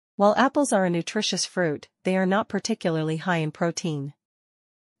While apples are a nutritious fruit, they are not particularly high in protein.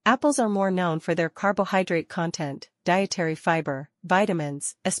 Apples are more known for their carbohydrate content, dietary fiber,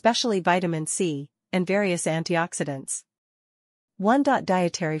 vitamins, especially vitamin C, and various antioxidants. 1.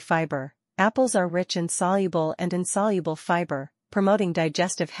 Dietary fiber. Apples are rich in soluble and insoluble fiber, promoting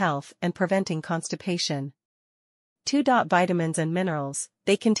digestive health and preventing constipation. 2. Vitamins and minerals.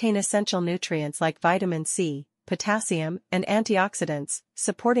 They contain essential nutrients like vitamin C, potassium, and antioxidants,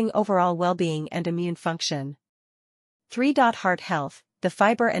 supporting overall well-being and immune function. 3. Heart health. The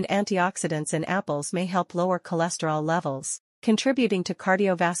fiber and antioxidants in apples may help lower cholesterol levels, contributing to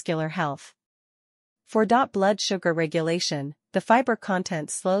cardiovascular health. 4. Blood sugar regulation. The fiber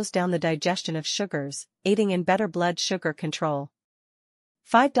content slows down the digestion of sugars, aiding in better blood sugar control.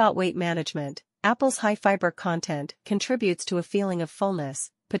 5. Weight management. Apples' high fiber content contributes to a feeling of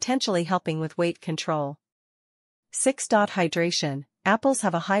fullness, potentially helping with weight control. 6. Hydration. Apples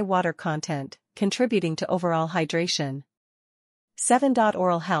have a high water content, contributing to overall hydration. 7.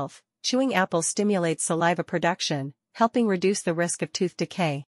 Oral health. Chewing apples stimulates saliva production, helping reduce the risk of tooth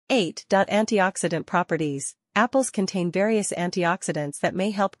decay. 8. Antioxidant properties. Apples contain various antioxidants that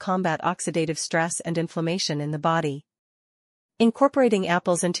may help combat oxidative stress and inflammation in the body. Incorporating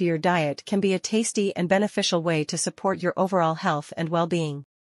apples into your diet can be a tasty and beneficial way to support your overall health and well-being.